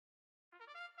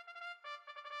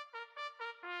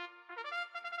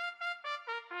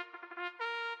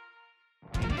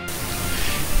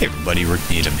Hey everybody, Rick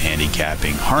Needham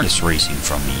handicapping harness racing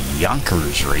from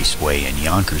Yonkers Raceway in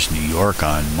Yonkers, New York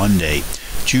on Monday,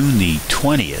 June the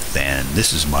 20th, and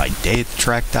this is my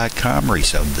dayatthetrack.com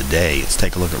race of the day. Let's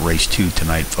take a look at race 2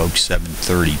 tonight, folks,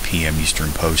 7:30 p.m.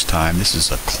 Eastern Post Time. This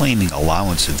is a claiming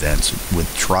allowance event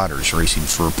with trotters racing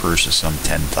for a purse of some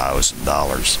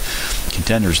 $10,000.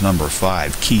 Contenders number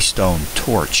 5, Keystone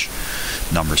Torch.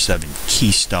 Number 7,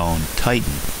 Keystone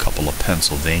Titan. A couple of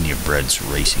Pennsylvania breds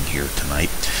racing here tonight.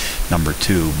 Number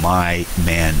 2, My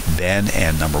Man Ben,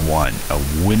 and number 1,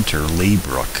 Winter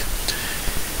Leebrook.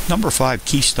 Number 5,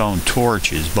 Keystone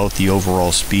Torch, is both the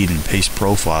overall speed and pace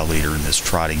profile leader in this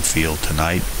trotting field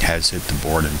tonight. Has hit the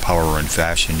board in power run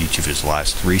fashion each of his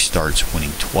last 3 starts,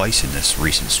 winning twice in this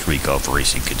recent streak of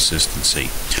racing consistency.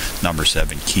 Number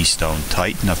 7, Keystone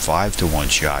Titan, a 5-to-1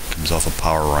 shot, comes off a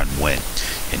power run win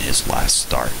in his last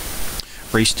start.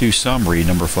 Race 2 summary: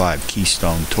 number 5,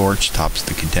 Keystone Torch, tops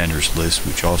the contenders list,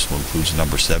 which also includes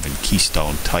number 7,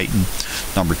 Keystone Titan,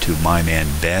 number 2, My Man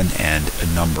Ben, and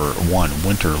number 1,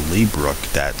 Winter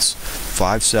Leebrook. That's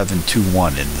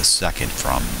 5-7-2-1 in the second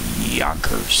from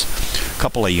Yonkers. A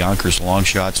couple of Yonkers long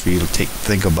shots for you to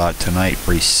think about tonight.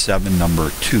 Race 7,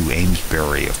 number 2,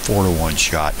 Amesbury, a 4-to-1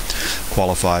 shot,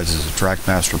 qualifies as a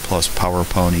Trackmaster Plus Power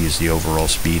Pony, is the overall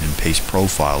speed and pace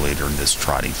profile leader in this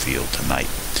trotting field tonight.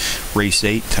 Race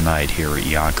 8 tonight here at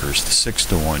Yonkers, the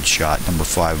 6-to-1 shot, number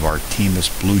 5, Artemis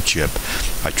Blue Chip,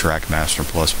 a Trackmaster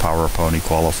Plus Power Pony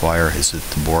qualifier, has hit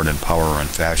the board in power run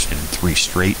fashion in 3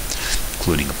 straight,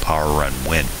 including a power run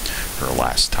win her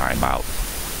last time out.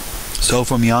 So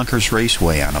from Yonkers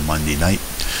Raceway on a Monday night,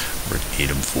 Rick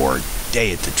Needham for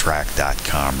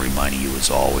dayatthetrack.com, reminding you as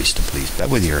always to please bet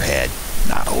with your head,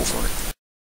 not over it.